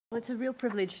Well, it's a real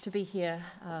privilege to be here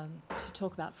to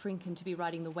talk about Frink and to be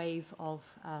riding the wave of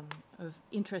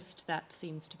interest that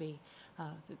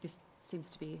this seems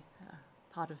to be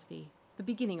part of the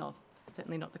beginning of,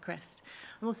 certainly not the crest.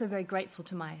 I'm also very grateful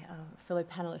to my fellow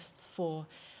panelists for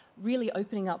really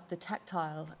opening up the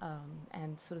tactile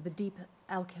and sort of the deep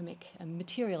alchemic and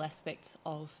material aspects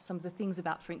of some of the things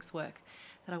about Frink's work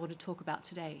that I want to talk about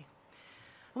today.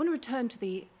 I want to return to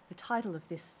the title of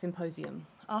this symposium,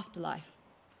 Afterlife,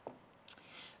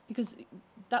 because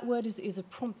that word is a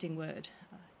prompting word.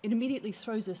 It immediately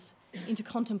throws us into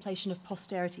contemplation of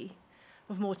posterity,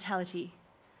 of mortality,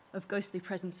 of ghostly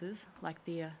presences, like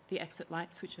the exit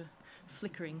lights which are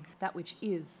flickering, that which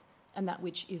is and that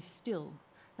which is still.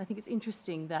 And I think it's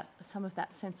interesting that some of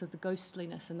that sense of the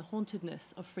ghostliness and the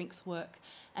hauntedness of Frink's work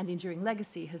and enduring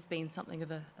legacy has been something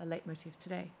of a leitmotif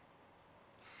today.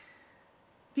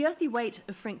 The earthy weight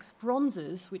of Frink's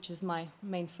bronzes, which is my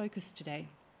main focus today,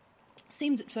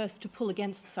 seems at first to pull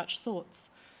against such thoughts.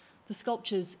 The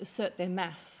sculptures assert their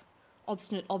mass,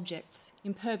 obstinate objects,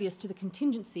 impervious to the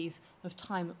contingencies of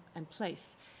time and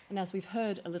place. And as we've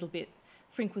heard a little bit,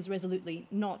 Frink was resolutely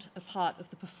not a part of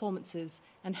the performances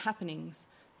and happenings,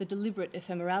 the deliberate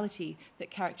ephemerality that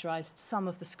characterized some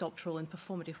of the sculptural and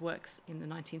performative works in the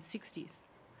 1960s.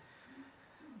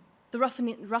 The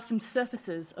roughened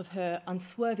surfaces of her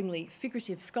unswervingly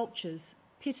figurative sculptures,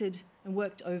 pitted and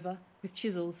worked over with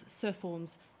chisels,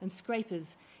 surforms, and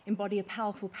scrapers, embody a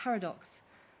powerful paradox,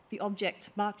 the object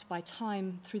marked by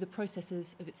time through the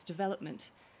processes of its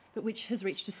development, but which has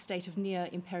reached a state of near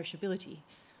imperishability.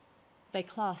 They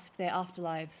clasp their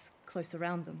afterlives close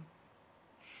around them.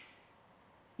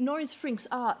 Nor is Frink's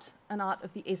art an art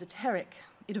of the esoteric.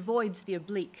 It avoids the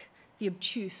oblique, the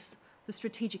obtuse, the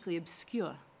strategically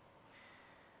obscure.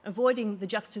 Avoiding the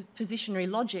juxtapositionary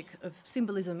logic of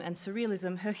symbolism and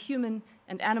surrealism, her human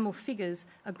and animal figures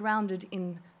are grounded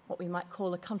in what we might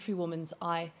call a countrywoman's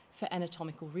eye for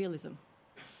anatomical realism.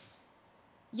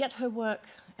 Yet her work,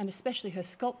 and especially her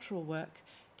sculptural work,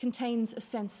 contains a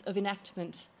sense of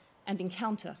enactment and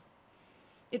encounter.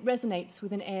 It resonates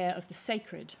with an air of the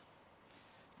sacred.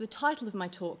 So the title of my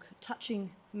talk, Touching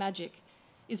Magic,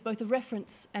 is both a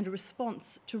reference and a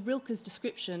response to Rilke's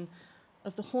description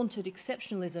of the haunted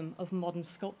exceptionalism of modern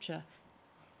sculpture,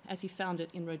 as he found it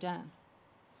in Rodin.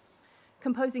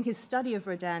 Composing his study of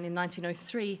Rodin in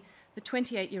 1903, the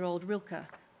 28-year-old Rilke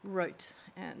wrote,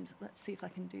 and let's see if I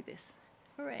can do this.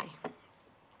 Hooray.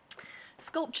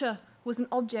 Sculpture was an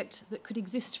object that could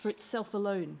exist for itself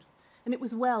alone, and it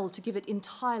was well to give it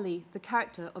entirely the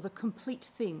character of a complete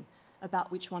thing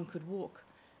about which one could walk,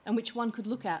 and which one could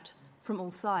look at from all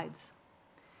sides.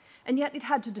 And yet it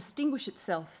had to distinguish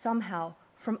itself somehow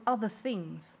from other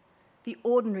things, the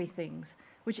ordinary things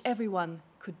which everyone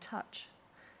could touch.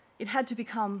 It had to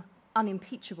become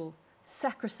unimpeachable,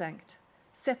 sacrosanct,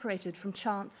 separated from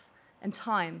chance and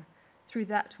time through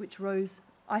which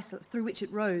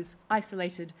it rose,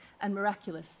 isolated and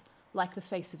miraculous, like the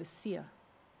face of a seer.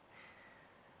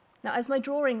 Now, as my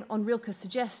drawing on Rilke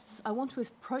suggests, I want to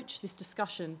approach this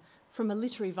discussion from a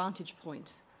literary vantage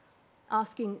point,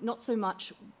 asking not so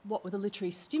much what were the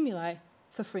literary stimuli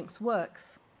for Frink's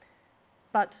works,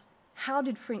 but how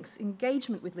did Frink's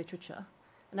engagement with literature,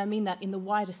 and I mean that in the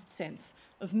widest sense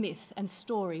of myth and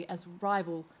story as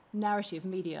rival narrative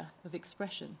media of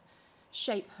expression,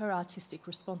 shape her artistic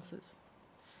responses?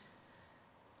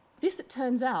 This, it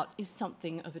turns out, is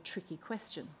something of a tricky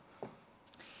question.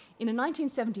 In a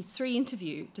 1973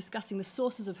 interview discussing the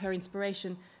sources of her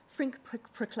inspiration, Frink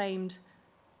proclaimed,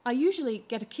 "I usually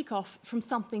get a kick-off from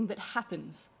something that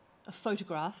happens, a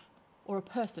photograph or a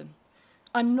person.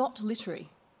 I'm not literary.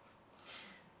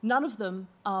 None of them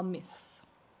are myths."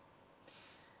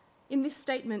 In this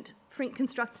statement, Frink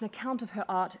constructs an account of her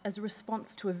art as a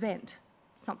response to event,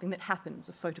 something that happens,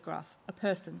 a photograph, a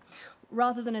person,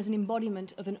 rather than as an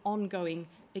embodiment of an ongoing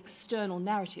external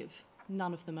narrative.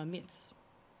 None of them are myths.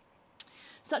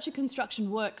 Such a construction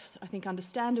works, I think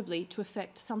understandably, to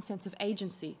effect some sense of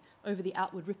agency over the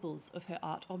outward ripples of her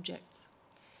art objects.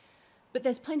 But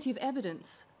there's plenty of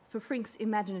evidence for Frink's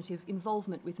imaginative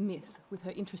involvement with myth, with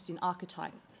her interest in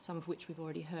archetype, some of which we've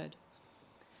already heard.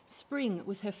 Spring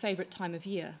was her favourite time of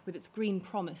year, with its green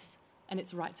promise and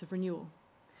its rites of renewal.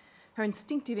 Her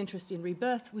instinctive interest in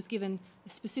rebirth was given a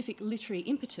specific literary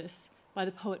impetus by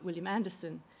the poet William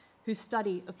Anderson, whose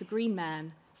study of the Green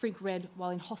Man Frink read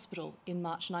while in hospital in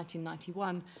March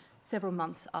 1991, several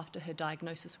months after her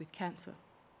diagnosis with cancer.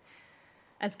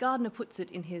 As Gardner puts it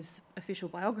in his official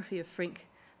biography of Frink,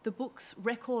 the book's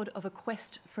record of a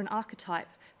quest for an archetype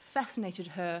fascinated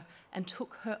her and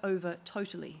took her over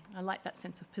totally. I like that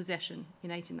sense of possession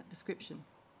innate in that description.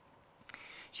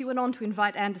 She went on to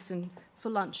invite Anderson for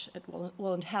lunch at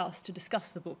Walland House to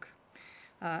discuss the book,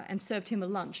 and served him a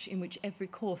lunch in which every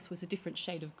course was a different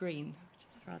shade of green, which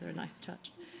is rather a nice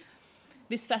touch.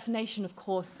 This fascination, of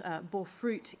course, bore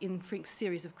fruit in Frink's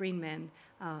series of Green Men,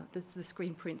 the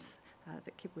screen prints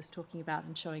that Kip was talking about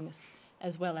and showing us,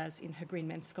 as well as in her Green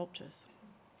Men sculptures.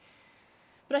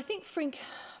 But I think Frink,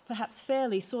 perhaps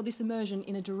fairly, saw this immersion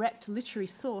in a direct literary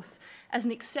source as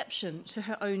an exception to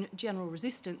her own general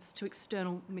resistance to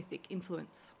external mythic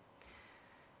influence.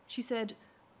 She said,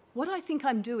 "What I think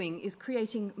I'm doing is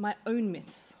creating my own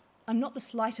myths. I'm not the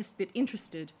slightest bit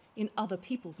interested in other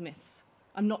people's myths.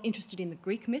 I'm not interested in the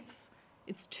Greek myths.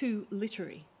 It's too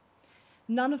literary.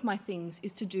 None of my things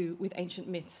is to do with ancient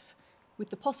myths. With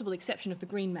the possible exception of the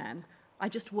Green Man, I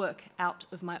just work out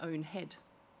of my own head."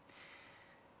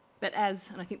 But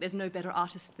and I think there's no better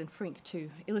artist than Frink to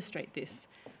illustrate this,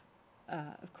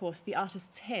 of course, the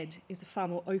artist's head is a far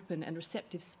more open and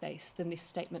receptive space than this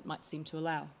statement might seem to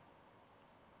allow.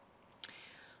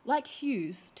 Like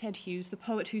Ted Hughes, the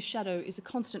poet whose shadow is a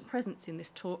constant presence in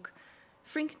this talk,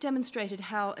 Frink demonstrated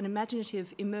how an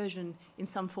imaginative immersion in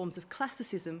some forms of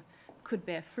classicism could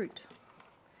bear fruit.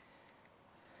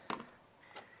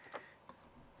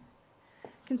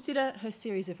 Consider her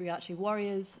series of Riace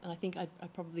warriors, and I think I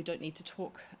probably don't need to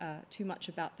talk too much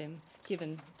about them,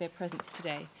 given their presence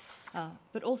today.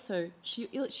 But also, she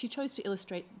chose to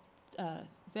illustrate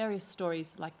various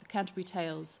stories like the Canterbury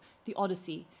Tales, the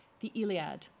Odyssey, the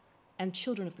Iliad, and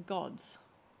Children of the Gods,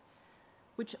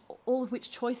 all of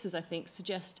which choices, I think,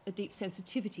 suggest a deep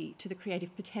sensitivity to the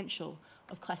creative potential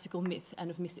of classical myth and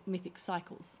of mythic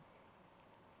cycles.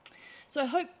 So I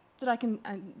hope that I can,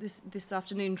 this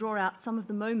afternoon, draw out some of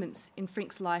the moments in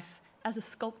Frink's life as a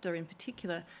sculptor in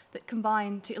particular that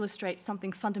combine to illustrate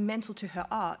something fundamental to her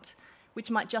art,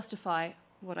 which might justify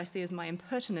what I see as my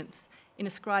impertinence in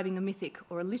ascribing a mythic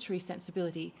or a literary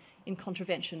sensibility in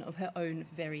contravention of her own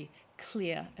very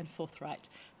clear and forthright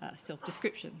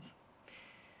self-descriptions.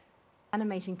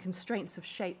 Animating constraints of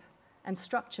shape and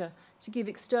structure to give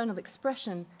external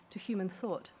expression to human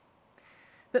thought.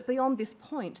 But beyond this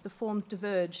point, the forms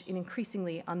diverge in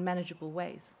increasingly unmanageable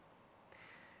ways.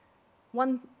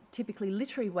 One typically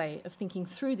literary way of thinking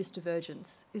through this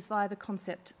divergence is via the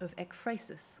concept of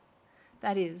ekphrasis,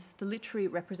 that is, the literary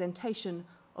representation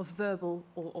of verbal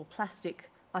or plastic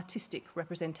artistic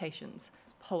representations,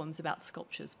 poems about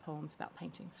sculptures, poems about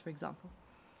paintings, for example.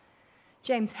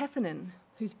 James Heffernan,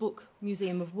 whose book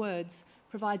Museum of Words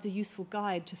provides a useful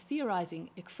guide to theorizing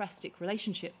ekphrastic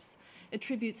relationships,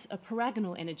 attributes a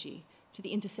paragonal energy to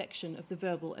the intersection of the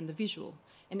verbal and the visual,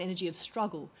 an energy of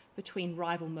struggle between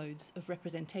rival modes of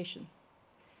representation.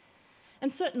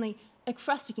 And certainly,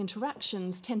 ekphrastic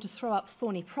interactions tend to throw up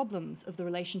thorny problems of the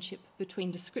relationship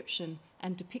between description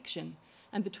and depiction,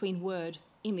 and between word,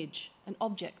 image, and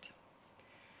object.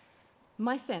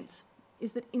 My sense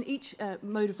is that in each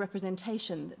mode of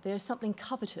representation, there's something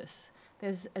covetous.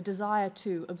 There's a desire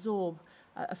to absorb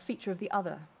a feature of the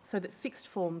other, so that fixed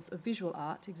forms of visual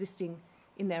art, existing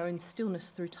in their own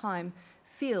stillness through time,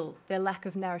 feel their lack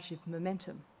of narrative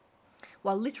momentum,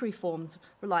 while literary forms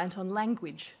reliant on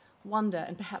language, wonder,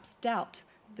 and perhaps doubt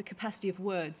the capacity of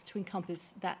words to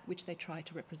encompass that which they try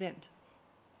to represent.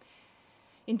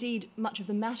 Indeed, much of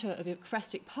the matter of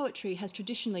ekphrastic poetry has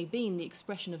traditionally been the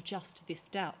expression of just this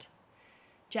doubt.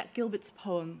 Jack Gilbert's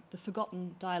poem, The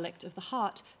Forgotten Dialect of the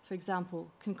Heart, for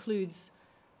example, concludes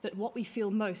that what we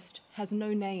feel most has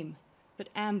no name but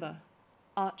amber,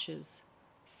 arches,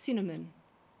 cinnamon,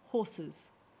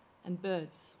 horses, and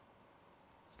birds.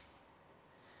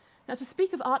 Now, to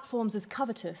speak of art forms as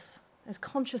covetous, as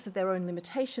conscious of their own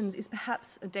limitations, is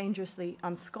perhaps a dangerously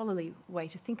unscholarly way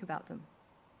to think about them.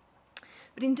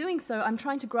 But in doing so, I'm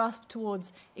trying to grasp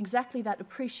towards exactly that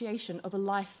appreciation of a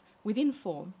life within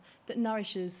form that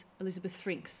nourishes Elizabeth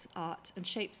Frink's art and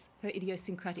shapes her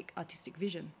idiosyncratic artistic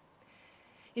vision.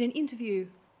 In an interview,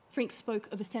 Frink spoke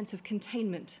of a sense of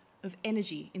containment, of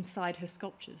energy inside her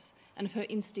sculptures, and of her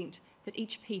instinct that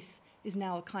each piece is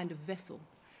now a kind of vessel.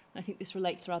 And I think this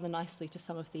relates rather nicely to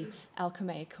some of the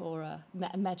alchemaic or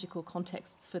magical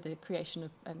contexts for the creation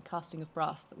of and casting of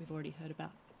brass that we've already heard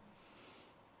about.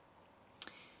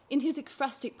 In his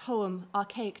ekphrastic poem,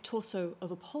 Archaic Torso of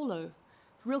Apollo,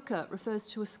 Rilke refers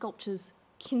to a sculpture's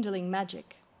kindling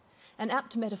magic, an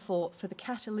apt metaphor for the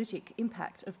catalytic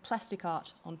impact of plastic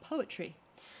art on poetry.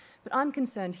 But I'm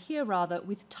concerned here rather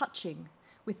with touching,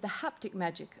 with the haptic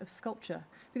magic of sculpture,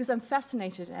 because I'm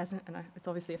fascinated, it's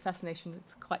obviously a fascination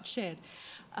that's quite shared,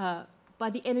 by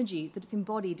the energy that is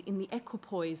embodied in the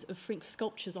equipoise of Frink's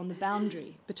sculptures on the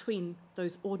boundary between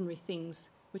those ordinary things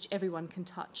which everyone can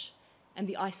touch and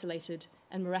the isolated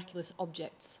and miraculous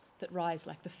objects that rise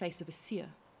like the face of a seer.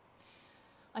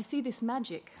 I see this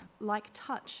magic, like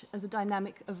touch, as a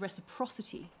dynamic of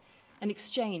reciprocity, an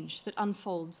exchange that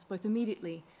unfolds both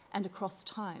immediately and across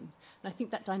time. And I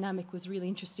think that dynamic was really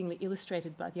interestingly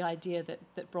illustrated by the idea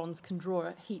that bronze can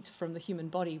draw heat from the human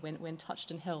body when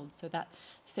touched and held. So that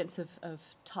sense of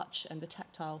touch and the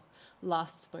tactile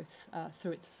lasts both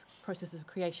through its process of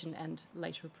creation and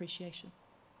later appreciation.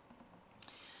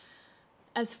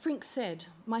 As Frink said,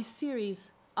 my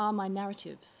series are my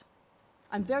narratives.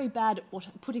 I'm very bad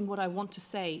at putting what I want to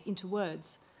say into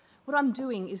words. What I'm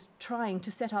doing is trying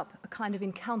to set up a kind of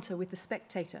encounter with the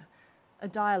spectator, a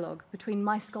dialogue between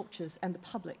my sculptures and the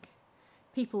public.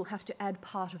 People have to add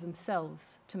part of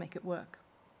themselves to make it work.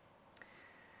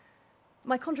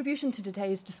 My contribution to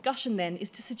today's discussion, then, is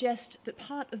to suggest that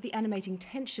part of the animating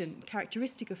tension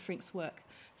characteristic of Frink's work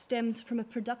stems from a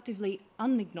productively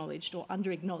unacknowledged or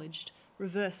underacknowledged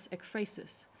reverse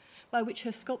ekphrasis, by which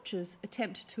her sculptures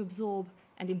attempt to absorb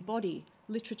and embody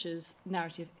literature's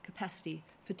narrative capacity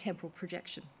for temporal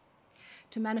projection,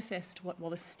 to manifest what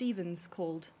Wallace Stevens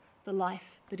called the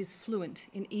life that is fluent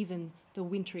in even the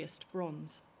wintriest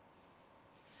bronze.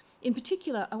 In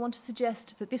particular, I want to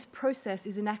suggest that this process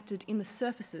is enacted in the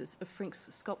surfaces of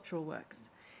Frink's sculptural works,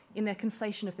 in their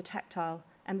conflation of the tactile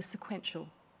and the sequential.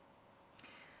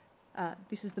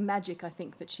 This is the magic, I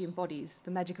think, that she embodies,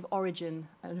 the magic of origin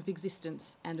and of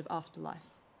existence and of afterlife.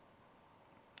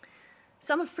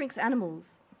 Some of Frink's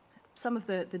animals, some of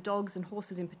the dogs and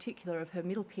horses in particular of her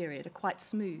middle period, are quite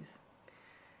smooth.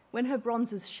 When her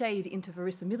bronzes shade into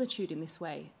verisimilitude in this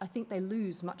way, I think they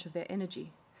lose much of their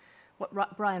energy, what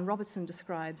Brian Robertson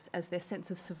describes as their sense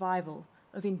of survival,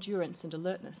 of endurance and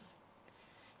alertness.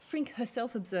 Frink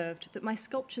herself observed that my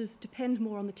sculptures depend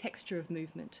more on the texture of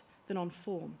movement than on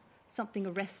form, something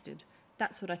arrested.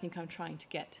 That's what I think I'm trying to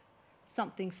get,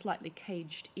 something slightly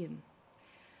caged in.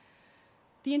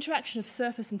 The interaction of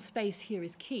surface and space here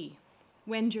is key.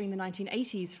 When, during the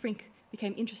 1980s, Frink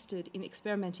became interested in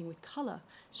experimenting with colour,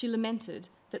 she lamented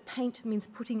that paint means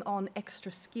putting on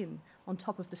extra skin on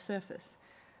top of the surface.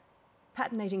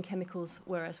 Patinating chemicals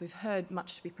were, as we've heard,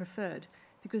 much to be preferred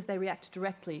because they react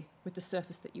directly with the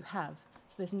surface that you have.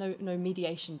 So there's no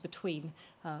mediation between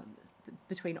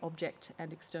object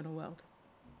and external world.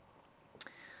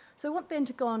 So I want then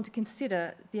to go on to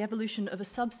consider the evolution of a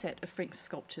subset of Frink's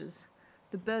sculptures,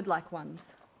 the bird-like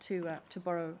ones, to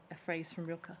borrow a phrase from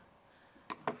Rilke.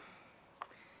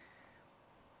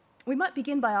 We might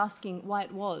begin by asking why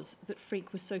it was that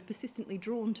Frink was so persistently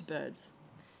drawn to birds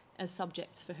as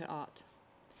subjects for her art.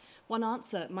 One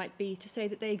answer might be to say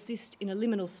that they exist in a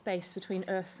liminal space between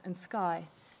earth and sky,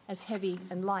 as heavy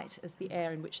and light as the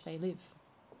air in which they live.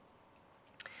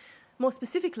 More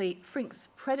specifically, Frink's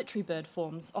predatory bird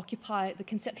forms occupy the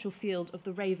conceptual field of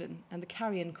the raven and the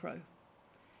carrion crow.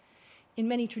 In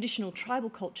many traditional tribal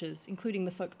cultures, including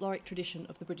the folkloric tradition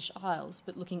of the British Isles,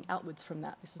 but looking outwards from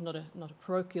that, this is not a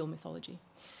parochial mythology,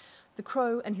 the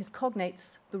crow and his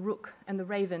cognates, the rook and the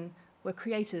raven, were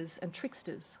creators and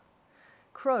tricksters.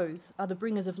 Crows are the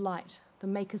bringers of light, the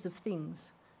makers of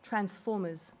things,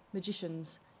 transformers,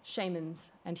 magicians,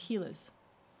 shamans, and healers.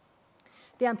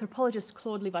 The anthropologist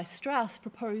Claude Levi-Strauss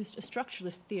proposed a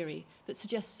structuralist theory that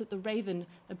suggests that the raven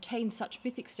obtained such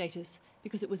mythic status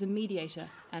because it was a mediator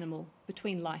animal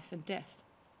between life and death.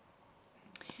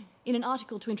 In an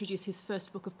article to introduce his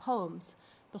first book of poems,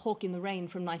 The Hawk in the Rain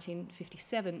from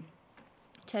 1957,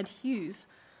 Ted Hughes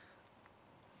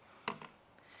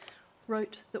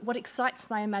wrote that what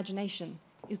excites my imagination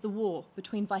is the war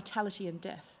between vitality and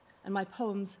death, and my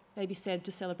poems may be said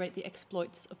to celebrate the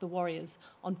exploits of the warriors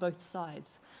on both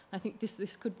sides. And I think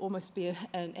this could almost be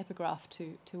an epigraph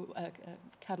to a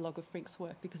catalogue of Frink's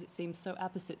work because it seems so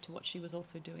opposite to what she was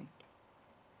also doing.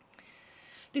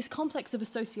 This complex of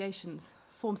associations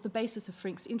forms the basis of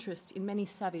Frink's interest in many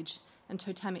savage and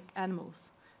totemic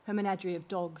animals. Her menagerie of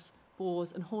dogs,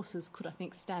 boars, and horses could, I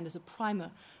think, stand as a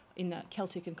primer in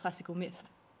Celtic and classical myth.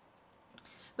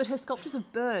 But her sculptures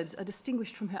of birds are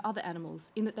distinguished from her other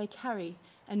animals in that they carry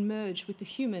and merge with the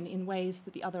human in ways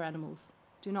that the other animals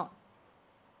do not.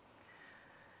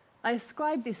 I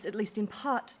ascribe this, at least in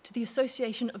part, to the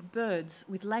association of birds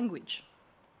with language,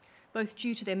 both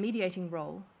due to their mediating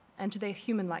role and to their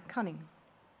human-like cunning.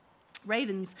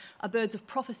 Ravens are birds of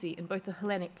prophecy in both the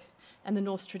Hellenic and the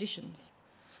Norse traditions.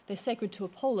 They're sacred to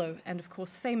Apollo and, of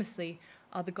course, famously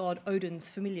are the god Odin's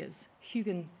familiars,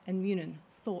 Hugin and Munin,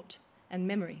 thought and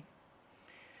memory.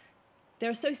 Their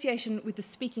association with the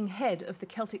speaking head of the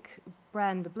Celtic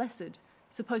Bran the Blessed,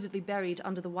 supposedly buried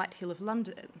under the White Hill of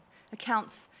London,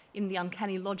 accounts in the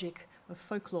uncanny logic of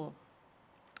folklore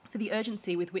for the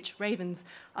urgency with which ravens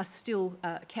are still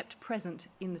kept present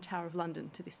in the Tower of London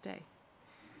to this day.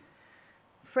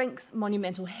 Frink's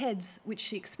monumental heads, which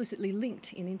she explicitly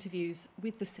linked in interviews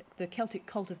with the Celtic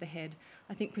cult of the head,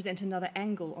 I think present another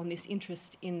angle on this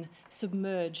interest in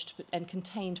submerged and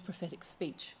contained prophetic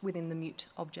speech within the mute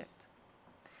object.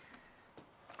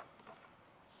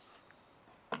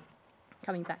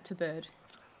 Coming back to bird.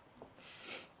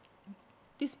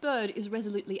 This bird is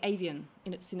resolutely avian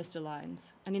in its sinister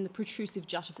lines and in the protrusive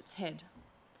jut of its head.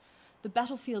 The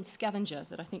battlefield scavenger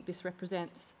that I think this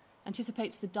represents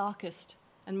anticipates the darkest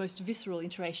and most visceral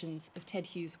iterations of Ted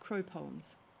Hughes' Crow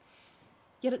poems.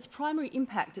 Yet its primary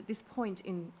impact at this point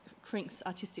in Frink's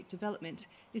artistic development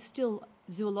is still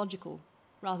zoological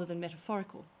rather than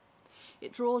metaphorical.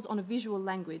 It draws on a visual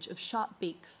language of sharp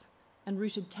beaks and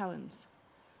rooted talons.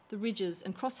 The ridges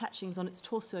and cross-hatchings on its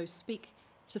torso speak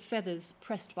to feathers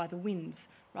pressed by the winds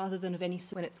rather than of any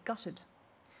when it's gutted.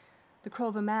 The crow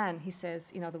of a man, he says,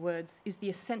 in other words, is the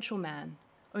essential man,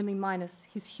 only minus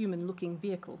his human-looking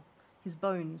vehicle, his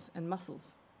bones and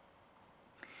muscles.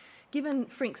 Given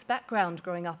Frink's background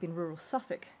growing up in rural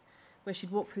Suffolk, where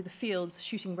she'd walk through the fields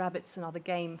shooting rabbits and other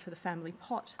game for the family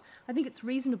pot, I think it's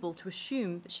reasonable to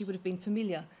assume that she would have been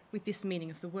familiar with this meaning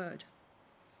of the word.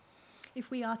 If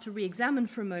we are to re-examine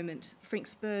for a moment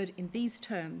Frink's bird in these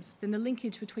terms, then the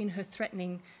linkage between her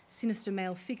threatening, sinister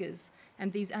male figures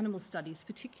and these animal studies,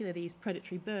 particularly these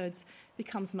predatory birds,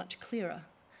 becomes much clearer.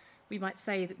 We might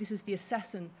say that this is the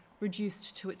assassin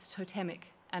reduced to its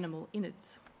totemic animal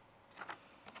innards.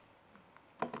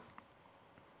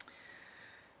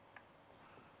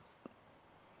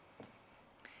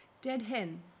 Dead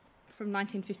Hen, from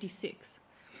 1956,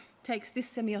 takes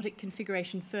this semiotic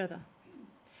configuration further.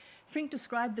 Frink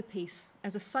described the piece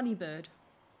as a funny bird,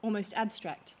 almost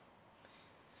abstract.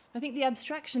 I think the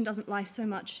abstraction doesn't lie so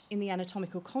much in the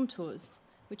anatomical contours,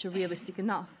 which are realistic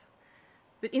enough,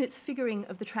 but in its figuring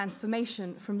of the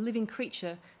transformation from living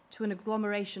creature to an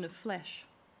agglomeration of flesh.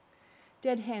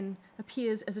 Dead Hen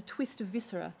appears as a twist of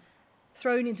viscera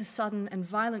thrown into sudden and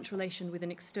violent relation with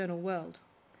an external world.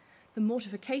 The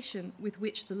mortification with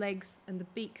which the legs and the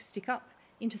beak stick up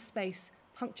into space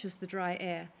punctures the dry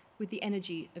air with the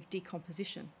energy of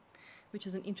decomposition, which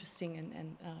is an interesting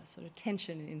and sort of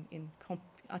tension in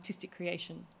artistic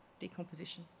creation,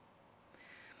 decomposition.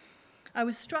 I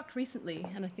was struck recently,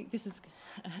 and I think this is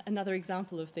another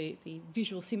example of the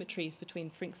visual symmetries between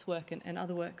Frink's work and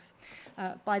other works,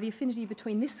 by the affinity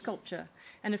between this sculpture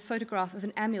and a photograph of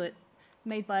an amulet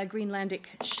made by a Greenlandic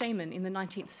shaman in the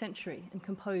 19th century and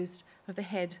composed of the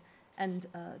head and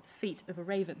the feet of a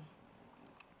raven.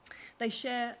 They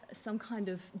share some kind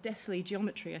of deathly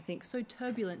geometry, I think, so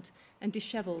turbulent and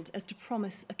dishevelled as to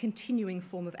promise a continuing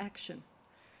form of action.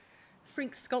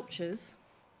 Frink's sculptures,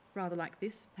 rather like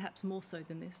this, perhaps more so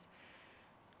than this,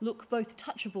 look both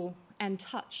touchable and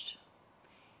touched.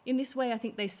 In this way, I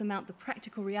think they surmount the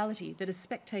practical reality that as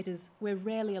spectators, we're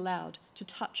rarely allowed to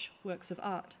touch works of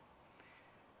art.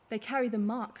 They carry the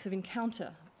marks of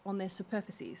encounter on their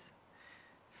superficies.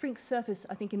 Frink's surface,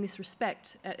 I think in this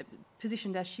respect,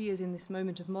 positioned as she is in this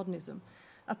moment of modernism,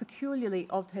 are peculiarly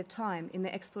of her time in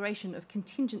their exploration of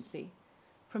contingency,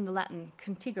 from the Latin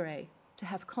contigere, to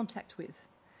have contact with,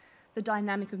 the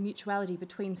dynamic of mutuality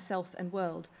between self and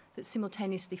world that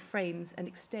simultaneously frames and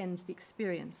extends the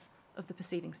experience of the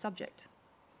perceiving subject.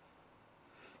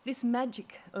 This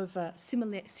magic of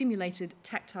simulated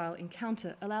tactile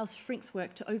encounter allows Frink's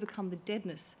work to overcome the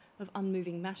deadness of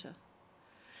unmoving matter.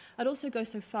 I'd also go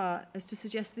so far as to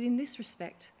suggest that in this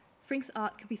respect, Frink's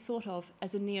art can be thought of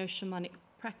as a neo-shamanic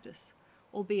practice,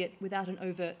 albeit without an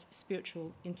overt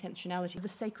spiritual intentionality. The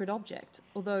sacred object,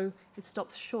 although it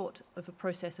stops short of a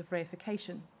process of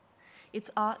reification. It's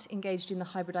art engaged in the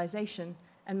hybridization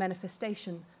and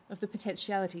manifestation of the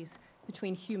potentialities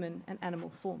between human and animal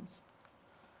forms.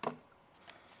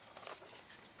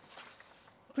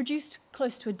 Produced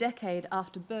close to a decade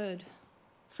after Bird,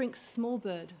 Frink's Small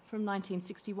Bird from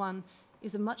 1961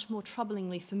 is a much more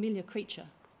troublingly familiar creature.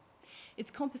 Its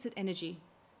composite energy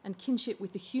and kinship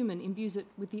with the human imbues it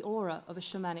with the aura of a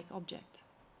shamanic object.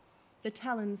 The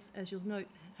talons, as you'll note,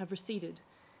 have receded.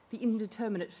 The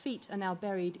indeterminate feet are now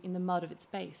buried in the mud of its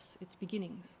base, its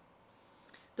beginnings.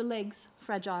 The legs,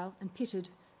 fragile and pitted,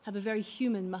 have a very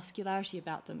human muscularity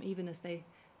about them, even as they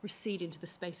recede into the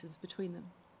spaces between them.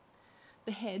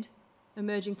 The head,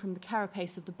 emerging from the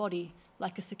carapace of the body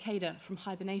like a cicada from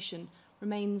hibernation,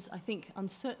 remains, I think,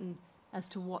 uncertain as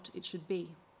to what it should be.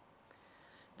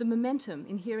 The momentum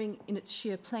inhering in its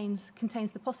sheer planes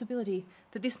contains the possibility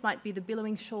that this might be the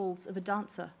billowing shawls of a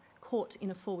dancer caught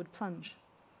in a forward plunge.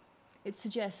 It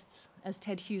suggests, as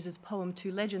Ted Hughes's poem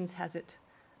Two Legends has it,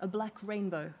 a black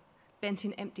rainbow bent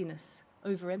in emptiness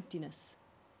over emptiness,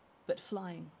 but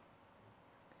flying.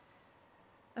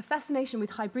 A fascination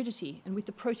with hybridity and with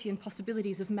the protean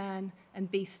possibilities of man and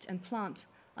beast and plant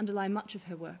underlie much of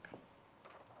her work.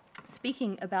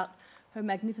 Speaking about her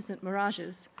magnificent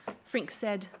mirages, Frink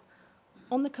said,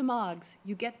 "On the Camargues,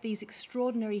 you get these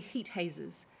extraordinary heat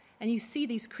hazes, and you see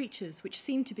these creatures which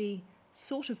seem to be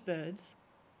sort of birds,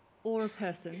 or a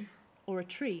person, or a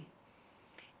tree.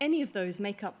 Any of those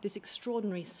make up this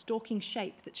extraordinary stalking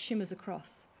shape that shimmers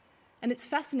across, and it's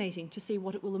fascinating to see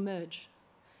what it will emerge.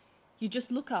 You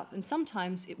just look up, and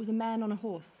sometimes it was a man on a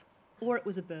horse, or it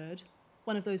was a bird,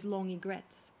 one of those long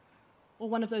egrets, or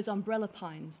one of those umbrella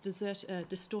pines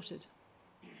distorted."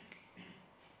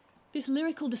 This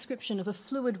lyrical description of a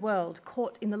fluid world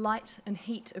caught in the light and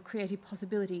heat of creative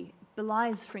possibility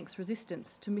belies Frink's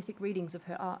resistance to mythic readings of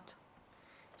her art.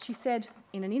 She said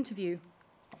in an interview,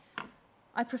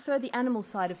 "I prefer the animal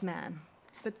side of man,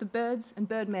 but the birds and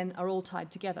birdmen are all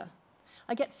tied together.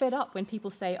 I get fed up when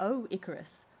people say, 'Oh,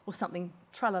 Icarus,' or something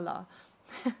tralala,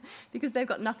 because they've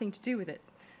got nothing to do with it.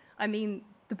 I mean,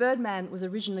 the Birdman was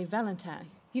originally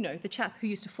Valentine, you know, the chap who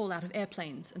used to fall out of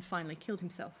airplanes and finally killed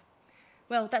himself.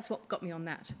 Well, that's what got me on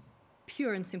that.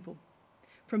 Pure and simple.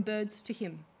 From birds to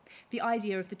him. The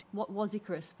idea of what was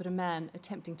Icarus but a man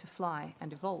attempting to fly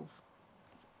and evolve."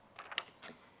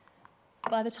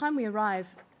 By the time we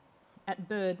arrive at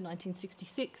Bird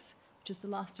 1966, which is the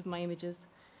last of my images,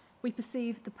 we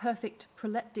perceive the perfect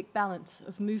proleptic balance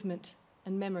of movement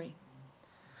and memory.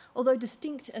 Although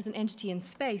distinct as an entity in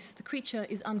space, the creature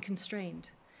is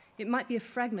unconstrained. It might be a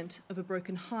fragment of a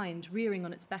broken hind rearing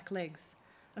on its back legs,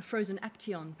 a frozen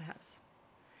action, perhaps.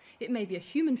 It may be a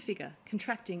human figure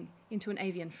contracting into an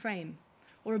avian frame,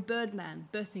 or a birdman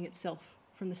birthing itself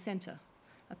from the centre,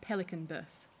 a pelican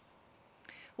birth.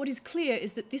 What is clear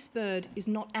is that this bird is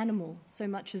not animal so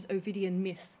much as Ovidian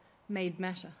myth made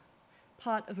matter,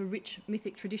 part of a rich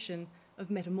mythic tradition of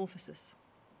metamorphosis.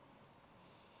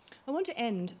 I want to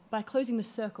end by closing the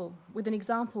circle with an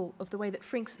example of the way that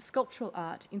Frink's sculptural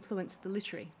art influenced the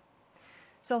literary.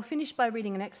 So I'll finish by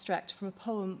reading an extract from a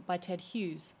poem by Ted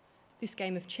Hughes, This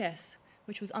Game of Chess,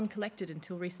 which was uncollected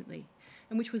until recently,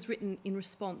 and which was written in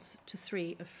response to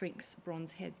 3 of Frink's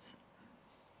bronze heads.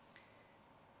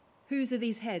 "Whose are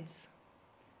these heads?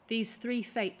 These 3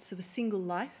 fates of a single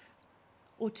life,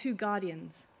 or 2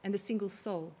 guardians and a single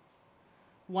soul?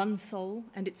 1 soul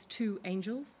and its 2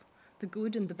 angels, the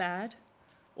good and the bad,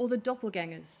 or the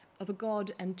doppelgangers of a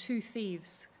god and 2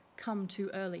 thieves come too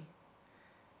early?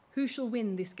 Who shall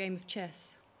win this game of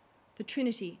chess? The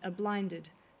Trinity are blinded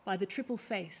by the triple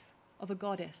face of a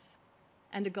goddess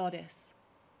and a goddess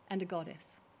and a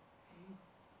goddess."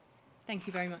 Thank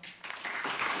you very much.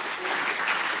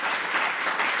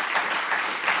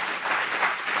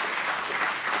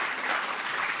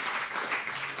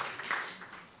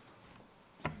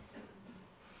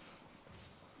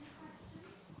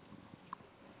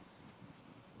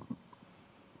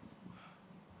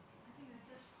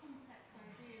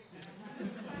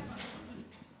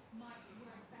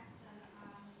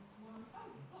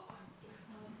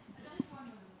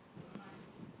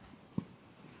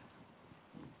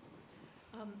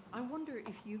 I wonder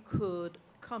if you could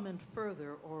comment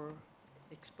further or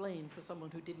explain for someone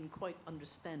who didn't quite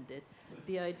understand it,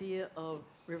 the idea of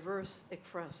reverse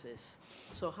ekphrasis.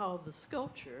 So how the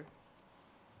sculpture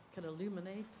can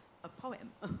illuminate a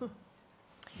poem.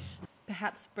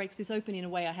 Perhaps breaks this open in a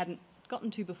way I hadn't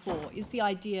gotten to before, is the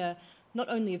idea not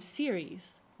only of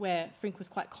series, where Frink was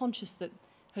quite conscious that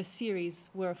her series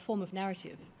were a form of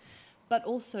narrative, but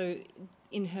also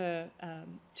in her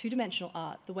two-dimensional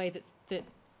art, the way that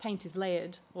paint is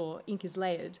layered or ink is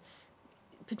layered,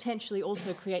 potentially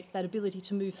also creates that ability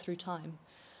to move through time.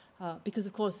 Because,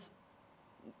 of course,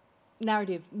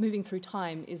 narrative moving through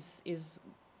time is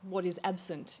what is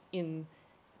absent in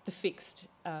the fixed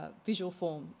visual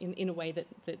form in a way that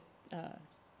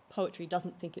poetry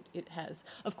doesn't think it has.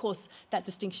 Of course, that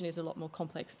distinction is a lot more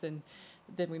complex than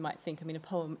we might think. I mean, a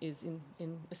poem is,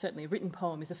 certainly a written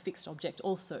poem is a fixed object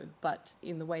also, but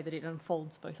in the way that it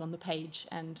unfolds both on the page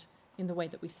and in the way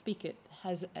that we speak it,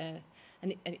 has an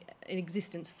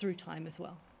existence through time as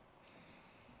well.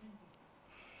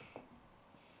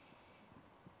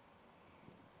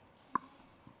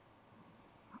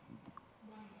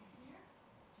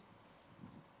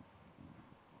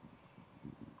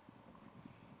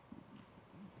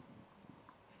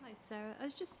 Hi, Sarah. I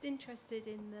was just interested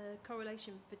in the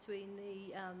correlation between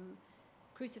the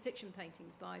crucifixion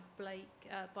paintings by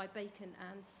Bacon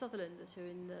and Sutherland that are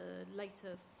in the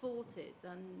later 40s,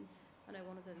 and I know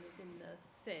one of them is in the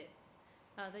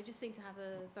 5th. They just seem to have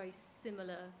a very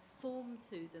similar form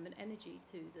to them, an energy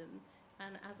to them.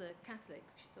 And as a Catholic,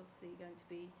 she's obviously going to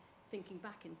be thinking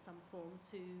back in some form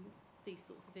to these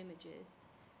sorts of images.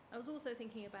 I was also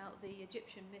thinking about the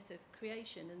Egyptian myth of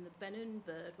creation and the Benun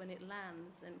bird when it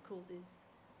lands and causes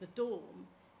the dawn.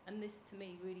 And this, to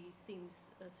me, really seems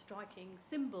a striking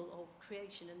symbol of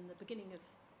creation and the beginning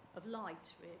of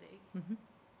light, really. Mm-hmm.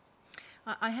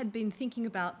 I had been thinking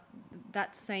about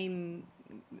that same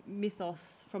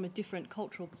mythos from a different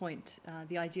cultural point,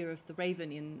 the idea of the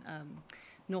raven in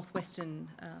northwestern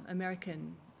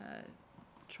American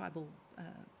tribal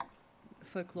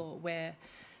folklore, where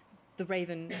the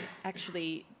raven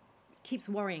actually keeps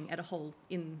worrying at a hole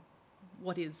in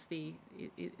what is the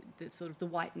sort of the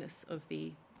whiteness of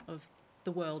the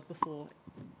world before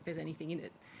there's anything in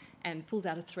it, and pulls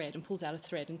out a thread and pulls out a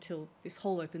thread until this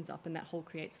hole opens up and that hole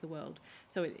creates the world.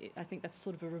 So I think that's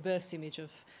sort of a reverse image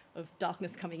of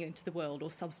darkness coming into the world, or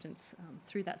substance,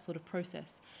 through that sort of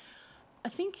process. I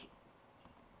think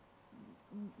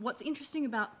what's interesting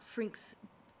about Frink's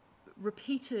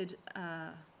repeated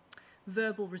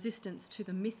verbal resistance to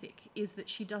the mythic is that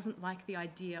she doesn't like the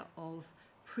idea of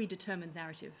predetermined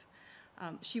narrative.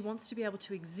 She wants to be able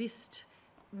to exist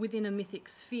within a mythic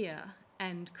sphere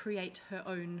and create her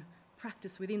own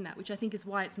practice within that, which I think is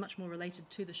why it's much more related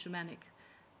to the shamanic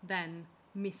than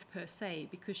myth per se,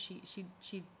 because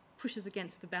she pushes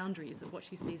against the boundaries of what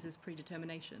she sees as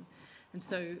predetermination. And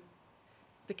so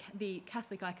the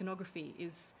Catholic iconography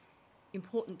is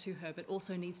important to her, but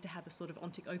also needs to have a sort of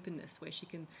ontic openness where she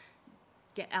can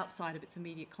get outside of its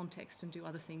immediate context and do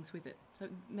other things with it. So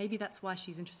maybe that's why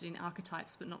she's interested in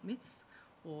archetypes but not myths,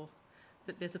 or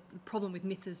that there's a problem with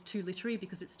myth as too literary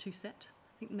because it's too set.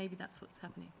 I think maybe that's what's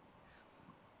happening.